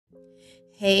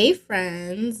Hey,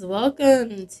 friends,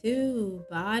 welcome to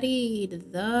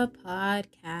Bodied the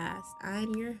Podcast.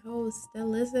 I'm your host,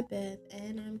 Elizabeth,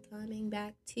 and I'm coming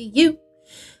back to you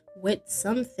with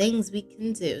some things we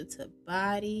can do to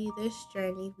body this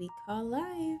journey we call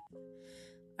life.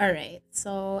 All right,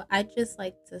 so I just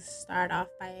like to start off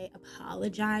by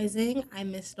apologizing. I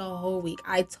missed a whole week.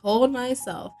 I told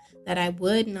myself that I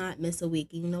would not miss a week.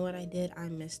 You know what I did? I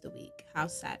missed a week. How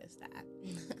sad is that?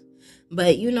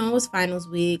 But it was finals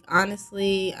week.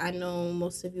 Honestly, I know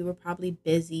most of you were probably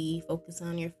busy, focused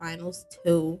on your finals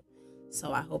too.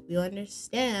 So I hope you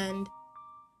understand.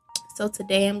 So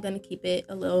today I'm going to keep it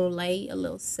a little light, a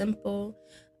little simple.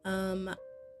 Um,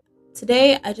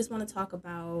 Today I just want to talk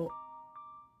about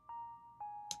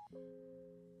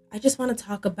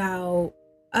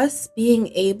us being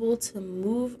able to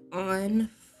move on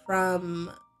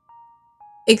from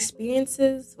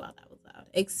experiences. Wow, that was loud.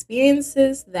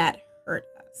 Experiences that hurt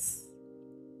us.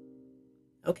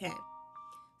 Okay.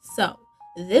 So,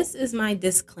 this is my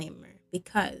disclaimer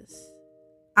because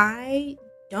I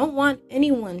don't want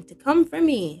anyone to come for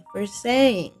me for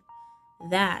saying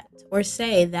that or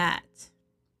say that,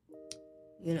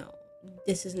 you know,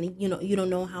 this isn't, you don't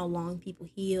know how long people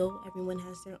heal. Everyone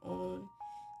has their own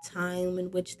time in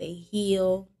which they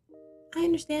heal. I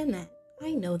understand that.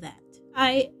 I know that.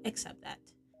 I accept that.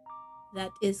 That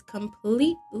is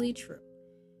completely true.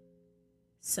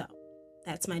 So,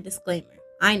 that's my disclaimer.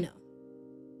 I know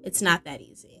it's not that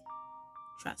easy.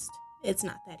 Trust, it's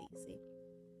not that easy.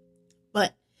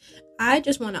 But I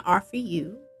just want to offer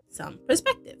you some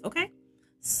perspective, okay?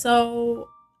 So,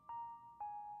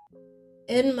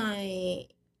 in my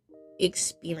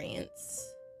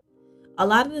experience, a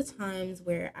lot of the times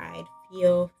where I'd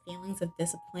feel feelings of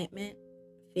disappointment,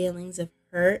 feelings of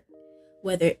hurt,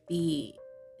 whether it be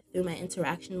through my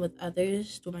interaction with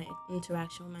others, through my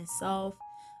interaction with myself,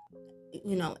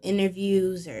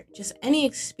 interviews, or just any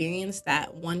experience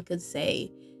that one could say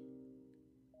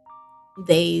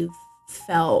they've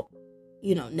felt,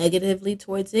 negatively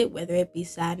towards it, whether it be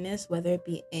sadness, whether it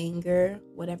be anger,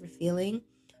 whatever feeling.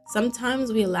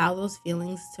 Sometimes we allow those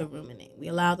feelings to ruminate. We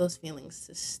allow those feelings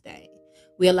to stay.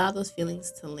 We allow those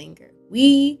feelings to linger.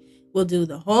 We will do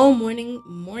the whole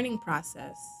mourning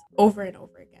process over and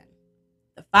over again.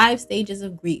 The 5 stages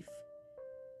of grief,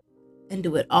 and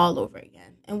do it all over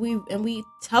again.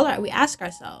 We ask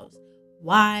ourselves,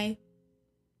 why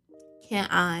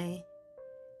can't I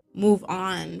move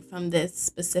on from this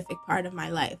specific part of my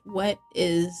life? Why?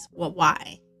 Well,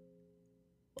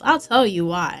 I'll tell you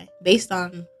why. Based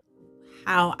on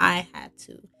how I had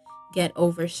to get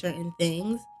over certain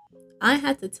things, I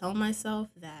had to tell myself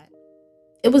that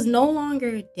it was no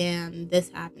longer, damn, this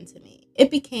happened to me.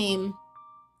 It became,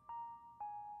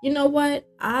 you know what?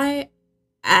 I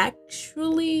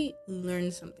actually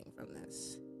learned something from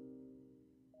this.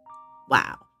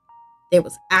 Wow. There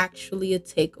was actually a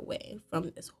takeaway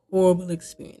from this horrible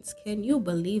experience. Can you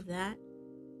believe that?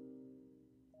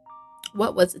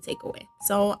 What was the takeaway?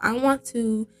 So I'm not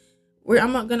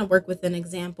going to work with an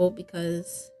example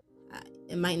because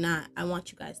it might not. I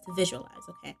want you guys to visualize,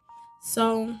 okay?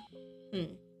 So,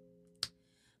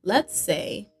 let's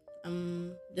say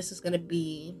this is going to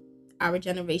be our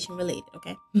generation related,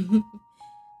 okay?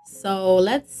 So,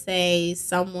 let's say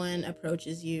someone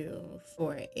approaches you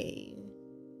for a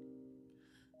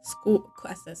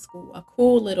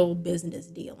cool little business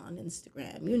deal on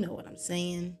Instagram. You know what I'm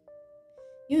saying?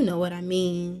 You know what I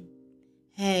mean?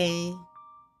 Hey,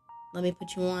 let me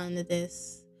put you on to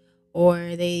this.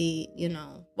 Or they,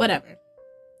 whatever.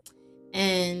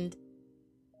 And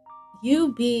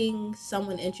you being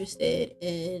someone interested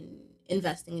in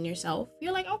investing in yourself,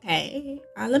 you're like, okay,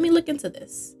 let me look into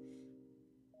this.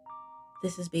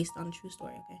 This is based on a true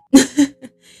story, okay?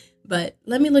 But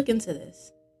let me look into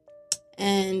this.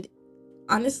 And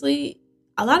honestly,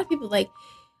 a lot of people,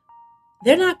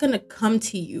 they're not going to come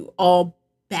to you all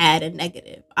bad and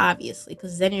negative, obviously,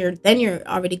 because then you're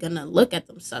already going to look at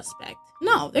them suspect.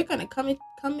 No, they're going to come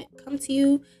to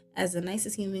you as the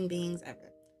nicest human beings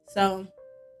ever. So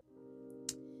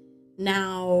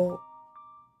now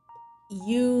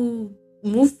you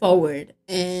move forward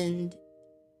and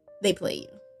they play you.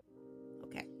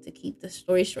 Okay, to keep the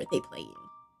story short, they play you.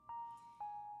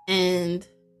 And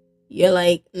you're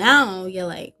like,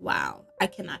 wow, I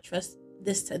cannot trust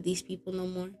these people no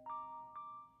more.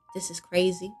 This is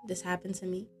crazy. This happened to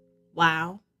me.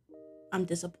 Wow. I'm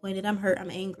disappointed. I'm hurt.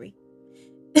 I'm angry.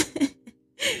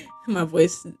 My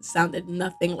voice sounded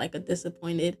nothing like a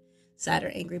disappointed, sad, or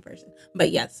angry person. But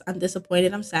yes, I'm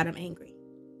disappointed. I'm sad. I'm angry.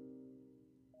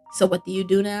 So what do you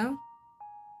do now?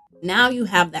 Now you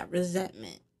have that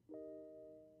resentment.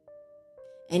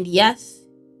 And yes,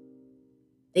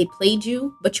 They played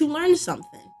you, but you learned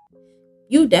something.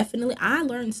 I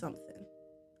learned something.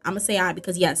 I'm going to say I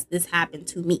because, yes, this happened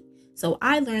to me. So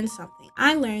I learned something.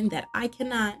 I learned that I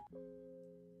cannot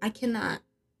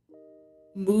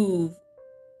move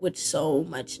with so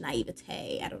much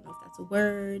naivete. I don't know if that's a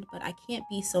word, but I can't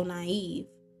be so naive.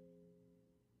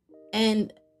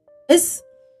 And it's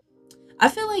I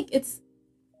feel like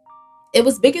it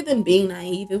was bigger than being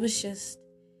naive. It was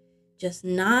just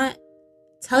not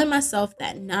telling myself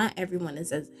that not everyone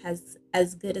has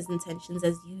as good as intentions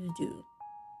as you do.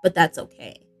 But that's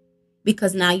okay.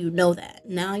 Because now you know that.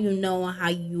 Now you know how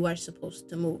you are supposed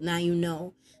to move. Now you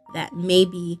know that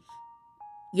maybe,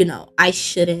 I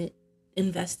shouldn't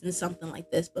invest in something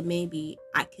like this, but maybe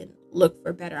I can look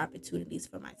for better opportunities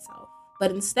for myself.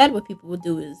 But instead, what people will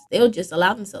do is they'll just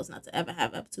allow themselves not to ever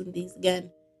have opportunities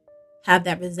again, have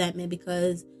that resentment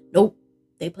because, nope,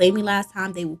 they played me last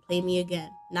time, they will play me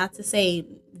again. Not to say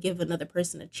give another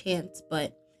person a chance,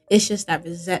 but it's just that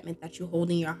resentment that you hold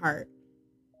in your heart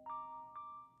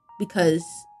because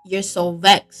you're so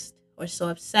vexed or so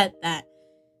upset that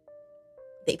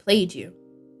they played you.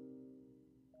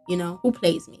 Who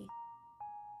plays me?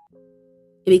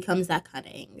 It becomes that kind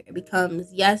of anger. It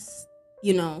becomes, yes,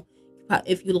 you know,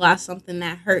 if you lost something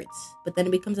that hurts, but then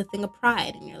it becomes a thing of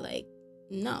pride and you're like,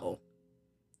 no,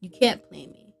 you can't play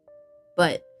me.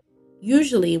 But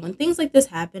usually when things like this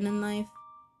happen in life,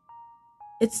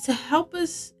 it's to help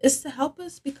us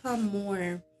become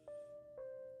more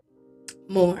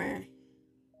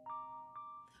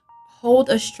hold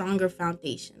a stronger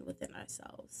foundation within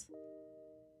ourselves.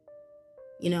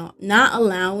 Not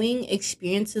allowing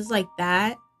experiences like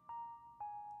that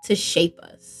to shape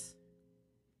us.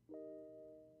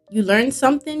 You learn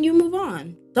something, you move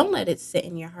on. Don't let it sit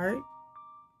in your heart.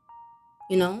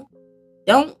 You know,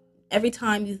 don't every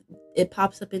time it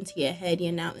pops up into your head,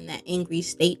 you're now in that angry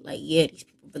state. Like, yeah, these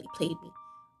people really played me.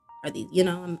 Or these,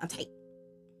 I'm tight.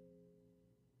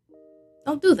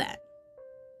 Don't do that.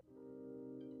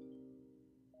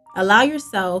 Allow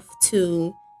yourself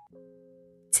to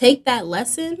take that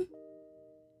lesson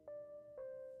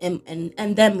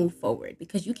and then move forward,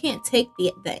 because you can't take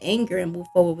the anger and move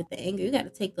forward with the anger. You got to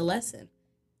take the lesson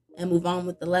and move on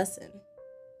with the lesson.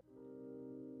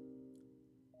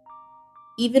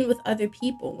 Even with other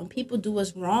people, when people do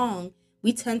us wrong,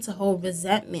 we tend to hold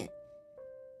resentment.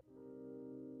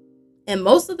 And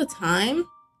most of the time,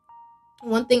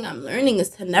 one thing I'm learning is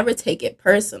to never take it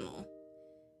personal.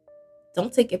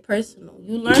 Don't take it personal.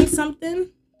 You learn something.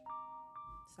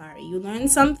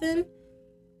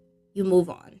 You move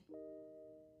on.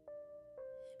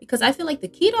 Because I feel like the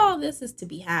key to all this is to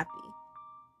be happy.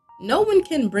 No one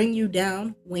can bring you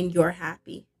down when you're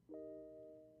happy.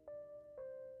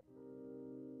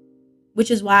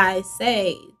 Which is why I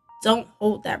say, don't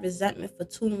hold that resentment for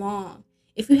too long.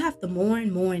 If you have to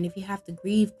mourn, if you have to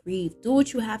grieve, do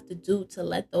what you have to do to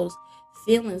let those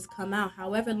feelings come out,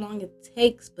 however long it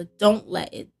takes, but don't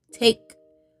let it take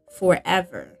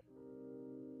forever.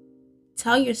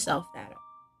 Tell yourself that.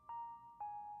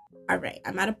 All right,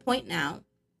 I'm at a point now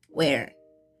where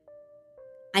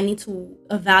I need to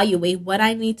evaluate what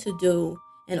I need to do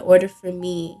in order for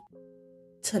me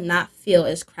to not feel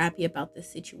as crappy about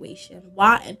this situation.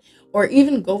 Why, or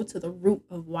even go to the root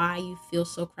of why you feel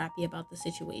so crappy about the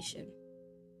situation.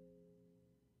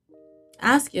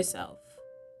 Ask yourself.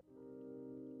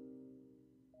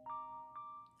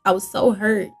 I was so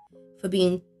hurt for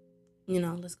being,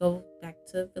 let's go back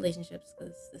to relationships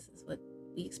because this is what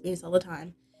we experience all the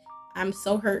time. I'm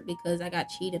so hurt because I got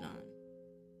cheated on.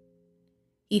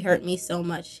 He hurt me so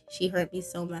much. She hurt me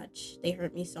so much. They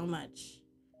hurt me so much.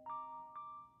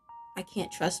 I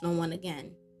can't trust no one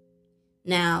again.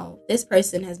 Now, this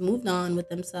person has moved on with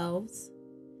themselves,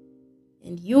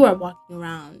 and you are walking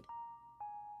around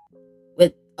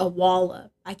with a wall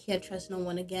up. I can't trust no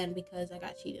one again because I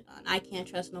got cheated on. I can't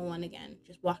trust no one again.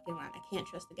 Just walking around. I can't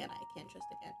trust again. I can't trust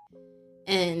again.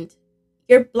 And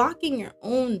you're blocking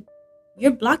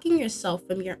yourself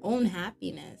from your own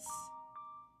happiness.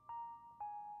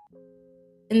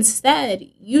 Instead,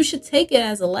 you should take it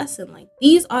as a lesson. Like,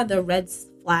 these are the red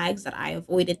flags that I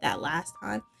avoided that last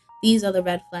time. These are the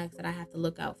red flags that I have to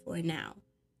look out for now.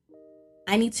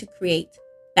 I need to create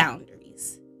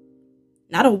boundaries.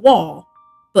 Not a wall,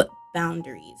 but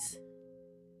boundaries.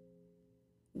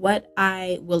 What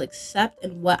I will accept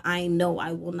and what I know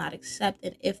I will not accept.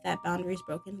 And if that boundary is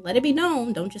broken, let it be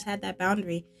known. Don't just have that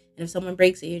boundary. And if someone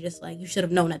breaks it, you're just like, you should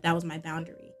have known that was my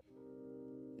boundary.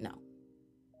 No.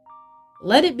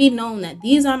 Let it be known that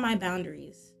these are my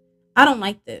boundaries. I don't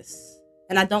like this.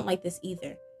 And I don't like this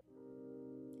either.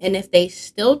 And if they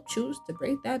still choose to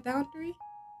break that boundary,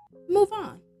 move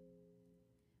on.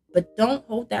 But don't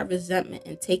hold that resentment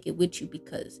and take it with you,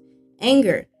 because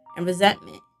anger and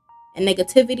resentment and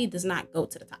negativity does not go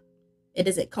to the top. It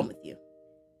doesn't come with you.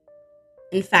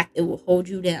 In fact, it will hold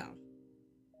you down.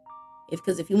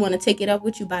 Because if you want to take it up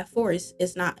with you by force,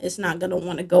 it's not gonna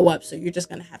want to go up. So you're just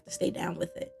gonna have to stay down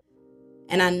with it.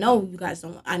 And I know you guys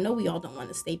don't. I know we all don't want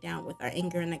to stay down with our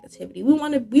anger and negativity. We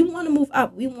want to move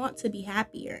up. We want to be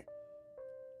happier.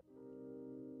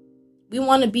 We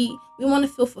want to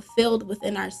feel fulfilled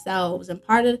within ourselves. And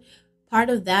part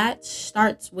of that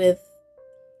starts with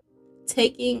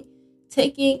taking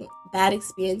taking bad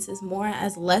experiences more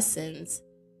as lessons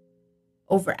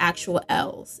over actual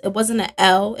L's. It wasn't an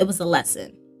L, it was a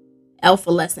lesson. L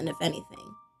for lesson, if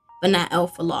anything, but not L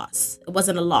for loss. It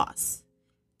wasn't a loss.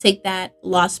 Take that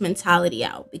loss mentality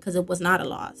out, because it was not a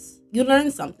loss. You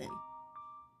learned something.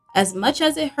 As much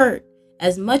as it hurt,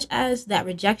 as much as that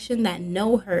rejection, that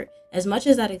no hurt, as much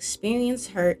as that experience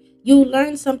hurt, you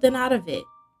learned something out of it.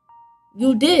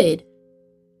 You did.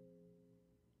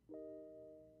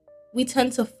 We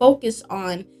tend to focus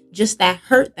on just that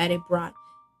hurt that it brought,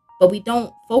 but we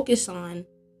don't focus on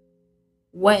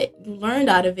what you learned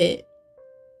out of it.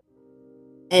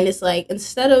 And it's like,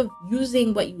 instead of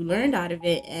using what you learned out of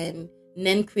it and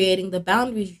then creating the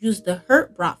boundaries, use the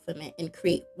hurt brought from it and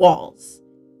create walls.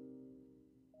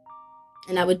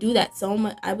 And I would do that so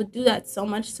much. I would do that so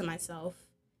much to myself,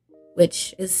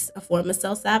 which is a form of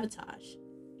self-sabotage.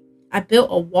 I built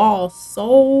a wall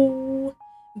so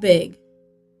big,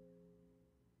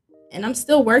 and I'm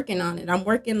still working on it. I'm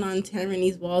working on tearing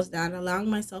these walls down, allowing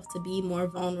myself to be more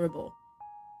vulnerable.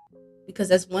 Because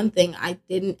that's one thing I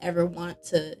didn't ever want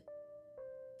to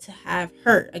have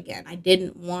hurt again. I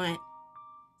didn't want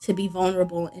to be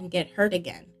vulnerable and get hurt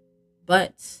again.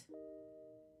 But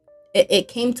it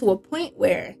came to a point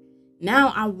where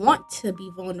now I want to be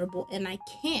vulnerable and I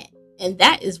can't. And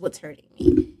that is what's hurting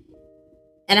me.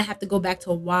 And I have to go back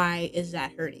to, why is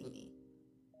that hurting me?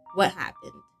 What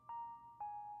happened?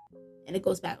 And it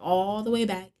goes back all the way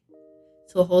back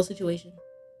to a whole situation.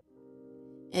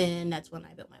 And that's when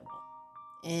I built my wall.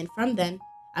 And from then,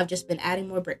 I've just been adding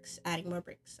more bricks, adding more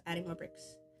bricks, adding more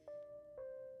bricks.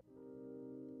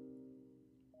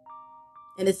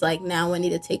 And it's like, now I need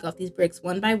to take off these bricks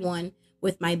one by one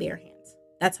with my bare hands.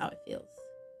 That's how it feels.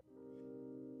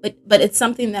 But it's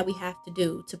something that we have to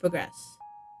do to progress.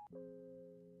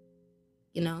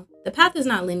 You know, the path is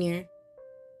not linear,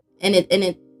 and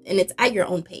it's at your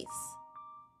own pace.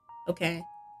 Okay?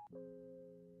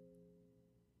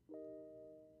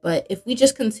 But if we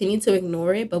just continue to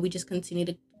ignore it, but we just continue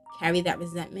to carry that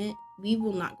resentment, we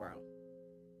will not grow.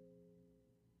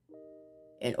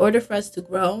 In order for us to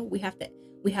grow, we have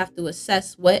to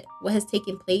assess what has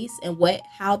taken place and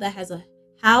how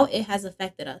it has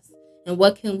affected us, and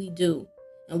what can we do,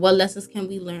 and what lessons can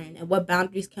we learn, and what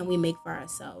boundaries can we make for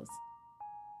ourselves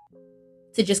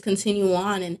to just continue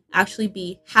on and actually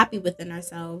be happy within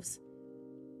ourselves.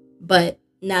 But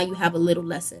now you have a little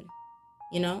lesson,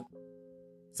 you know?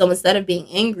 So instead of being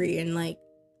angry and like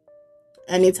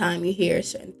anytime you hear a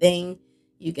certain thing,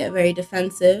 you get very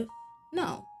defensive.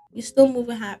 No, you still move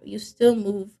you still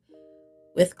move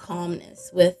with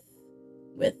calmness, with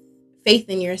faith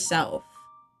in yourself.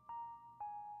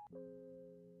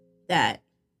 That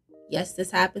yes,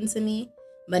 this happened to me,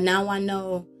 but now I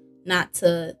know not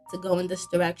to go in this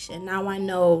direction. Now I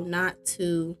know not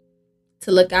to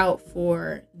look out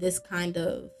for this kind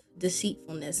of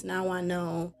deceitfulness. Now I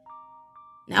know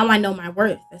my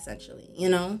worth, essentially, you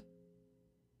know?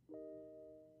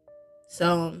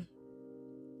 So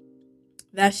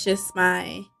that's just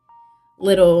my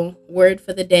little word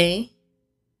for the day.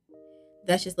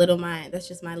 That's just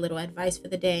my little advice for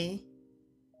the day.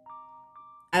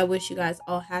 I wish you guys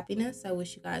all happiness. I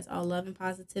wish you guys all love and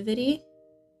positivity.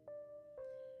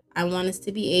 I want us all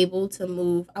to be able to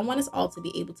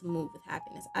move with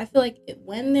happiness. I feel like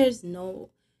one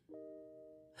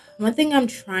thing I'm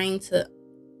trying to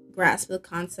grasp the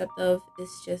concept of is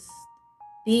just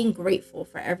being grateful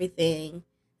for everything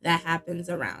that happens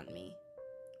around me,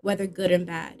 whether good and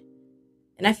bad.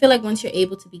 And I feel like once you're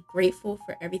able to be grateful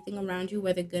for everything around you,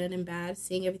 whether good and bad,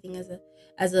 seeing everything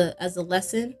as a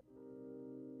lesson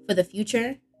for the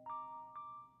future,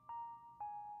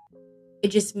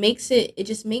 it makes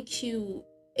you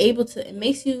able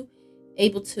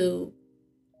to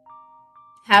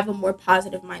have a more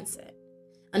positive mindset.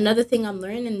 Another thing I'm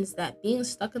learning is that being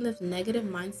stuck in this negative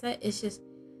mindset is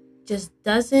just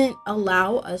doesn't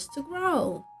allow us to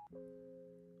grow.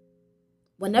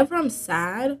 Whenever I'm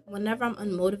sad, whenever I'm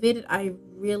unmotivated, I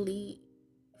really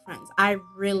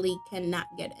cannot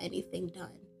get anything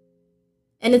done.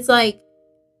 And it's like,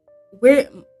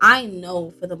 I know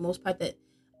for the most part that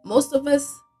Most of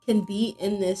us can be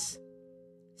in this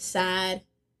sad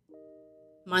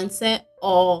mindset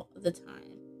all the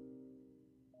time.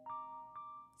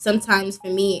 Sometimes for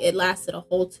me, it lasted a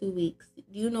whole 2 weeks. Do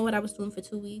you know what I was doing for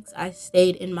 2 weeks? I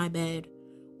stayed in my bed,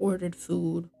 ordered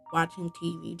food, watching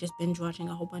TV, just binge watching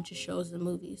a whole bunch of shows and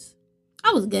movies.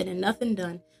 I was getting nothing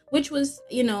done, which was,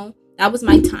 that was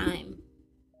my time.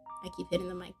 I keep hitting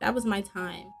the mic. That was my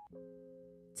time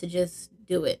to just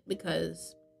do it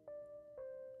because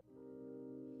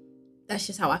that's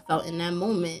just how I felt in that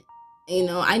moment.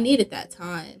 I needed that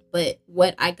time. But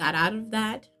what I got out of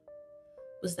that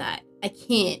was that I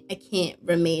can't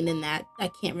remain in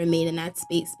that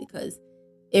space because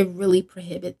it really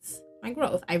prohibits my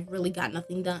growth. I really got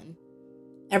nothing done.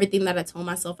 Everything that I told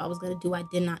myself I was going to do, I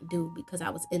did not do because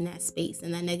I was in that space,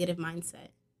 in that negative mindset.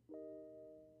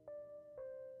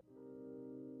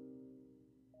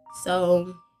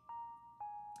 So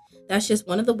that's just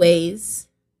one of the ways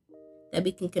that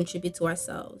we can contribute to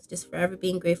ourselves. Just forever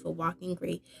being grateful, walking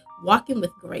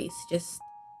with grace. Just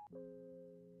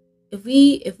if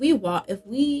we are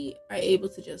able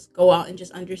to just go out and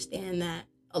just understand that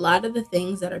a lot of the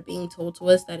things that are being told to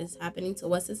us that is happening to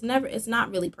us, it's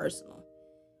not really personal.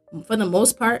 For the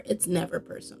most part, it's never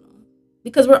personal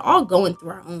because we're all going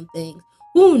through our own things.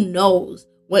 Who knows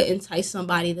what enticed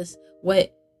somebody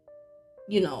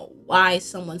why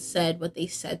someone said what they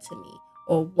said to me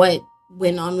or what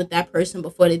went on with that person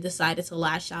before they decided to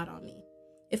lash out on me.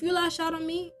 If you lash out on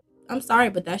me, I'm sorry,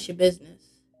 but that's your business.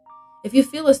 If you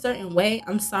feel a certain way,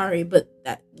 I'm sorry, but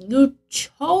that you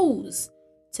chose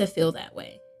to feel that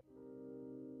way.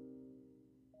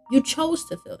 You chose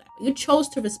to feel that way. You chose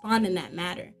to respond in that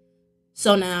manner.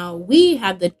 So now we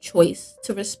have the choice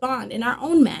to respond in our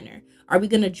own manner. Are we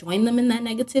going to join them in that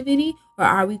negativity, or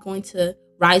are we going to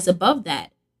rise above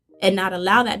that and not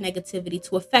allow that negativity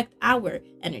to affect our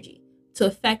energy, to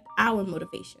affect our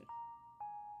motivation?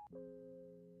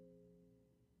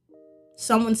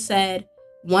 Someone said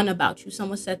one about you.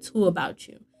 Someone said two about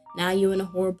you. Now you're in a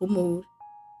horrible mood.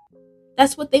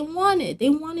 That's what they wanted. They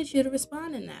wanted you to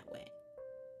respond in that way.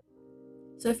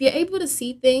 So if you're able to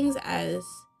see things as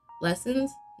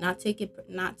lessons, not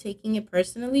taking it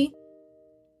personally,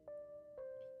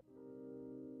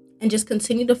 and just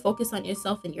continue to focus on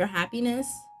yourself and your happiness,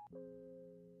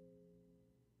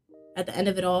 at the end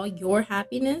of it all, your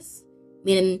happiness,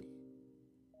 meaning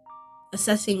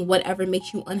assessing whatever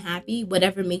makes you unhappy,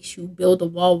 whatever makes you build a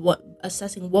wall,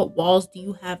 assessing what walls do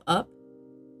you have up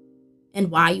and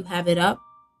why you have it up,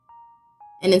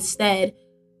 and instead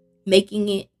making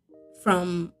it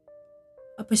from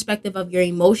a perspective of your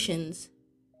emotions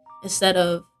instead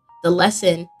of the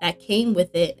lesson that came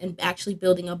with it, and actually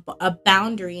building a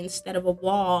boundary instead of a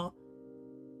wall,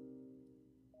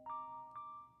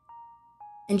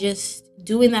 and just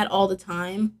doing that all the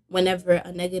time whenever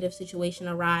a negative situation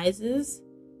arises.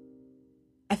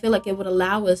 I feel like it would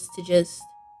allow us to just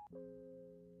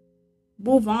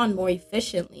move on more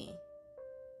efficiently.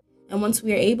 And once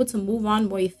we are able to move on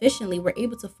more efficiently, we're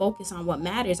able to focus on what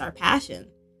matters, our passion.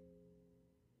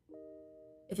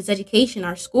 If it's education,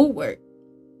 our schoolwork,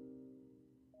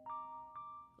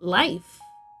 life.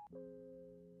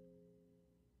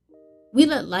 We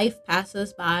let life pass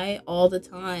us by all the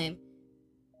time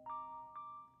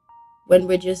when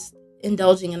we're just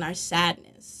indulging in our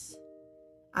sadness.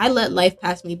 I let life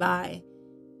pass me by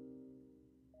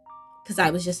because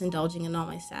I was just indulging in all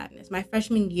my sadness. My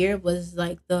freshman year was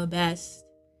like the best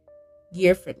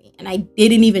year for me, and I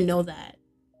didn't even know that.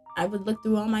 I would look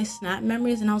through all my Snap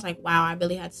memories and I was like, wow, I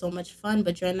really had so much fun.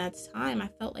 But during that time, I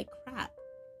felt like crap.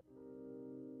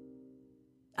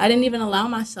 I didn't even allow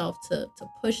myself to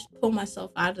pull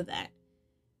myself out of that.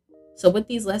 So with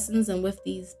these lessons and with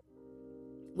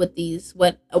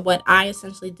what I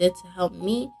essentially did to help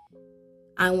me,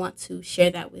 I want to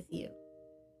share that with you.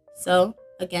 So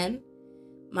again,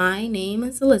 my name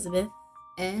is Elizabeth,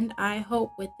 and I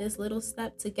hope with this little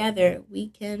step together, we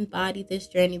can body this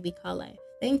journey we call life.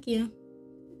 Thank you.